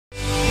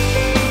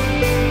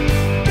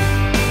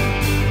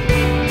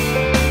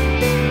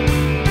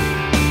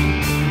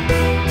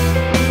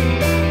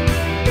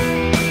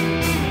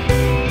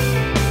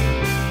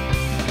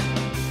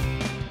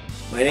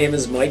name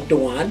is Mike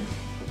Dewan,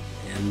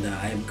 and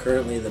I am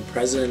currently the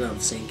president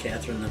of St.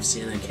 Catherine of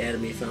Siena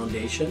Academy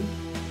Foundation,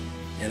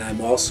 and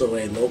I'm also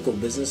a local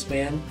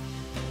businessman,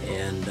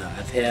 and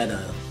I've had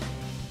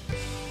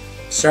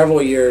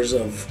several years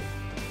of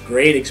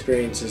great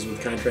experiences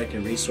with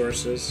contracting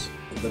resources.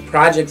 The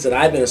projects that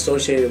I've been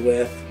associated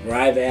with, where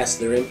I've asked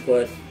their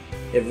input,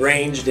 have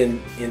ranged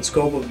in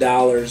scope of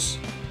dollars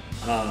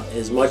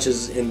as much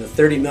as in the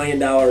 $30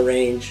 million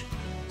range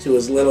to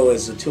as little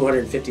as a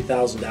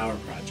 $250,000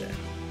 project.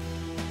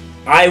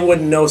 I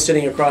wouldn't know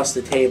sitting across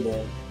the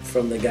table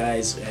from the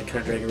guys at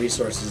Contracting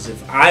Resources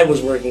if I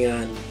was working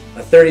on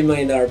a $30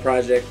 million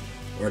project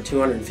or a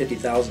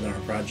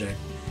 $250,000 project.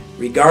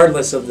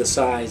 Regardless of the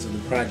size of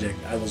the project,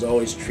 I was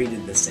always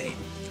treated the same.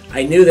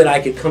 I knew that I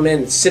could come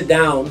in and sit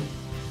down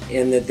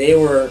and that they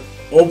were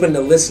open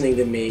to listening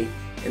to me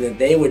and that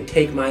they would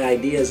take my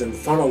ideas and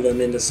funnel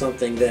them into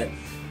something that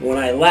when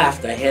I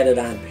left, I had it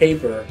on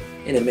paper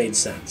and it made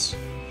sense.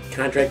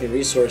 Contracting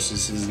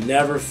Resources has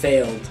never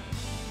failed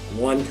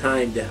one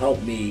time to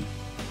help me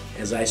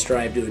as I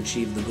strive to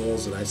achieve the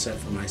goals that I set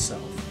for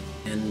myself.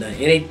 And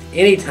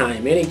any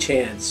time, any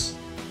chance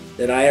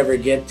that I ever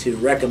get to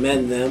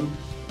recommend them,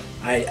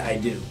 I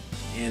do.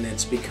 And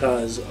it's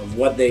because of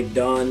what they've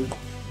done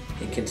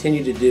and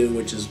continue to do,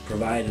 which is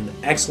provide an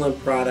excellent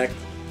product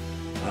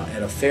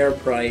at a fair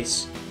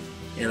price.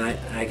 And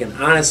I can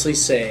honestly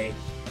say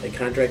that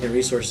Contracting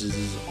Resources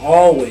has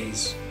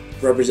always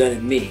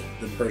represented me,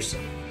 the person.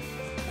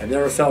 I've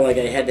never felt like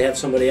I had to have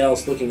somebody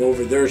else looking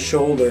over their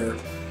shoulder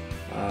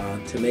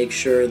to make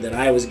sure that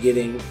I was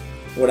getting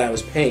what I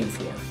was paying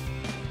for.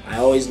 I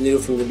always knew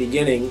from the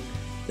beginning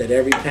that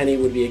every penny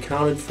would be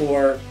accounted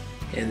for,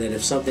 and that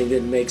if something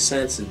didn't make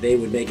sense, that they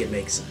would make it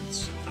make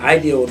sense. I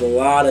deal with a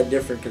lot of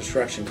different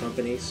construction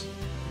companies.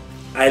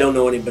 I don't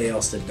know anybody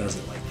else that does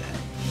it like that.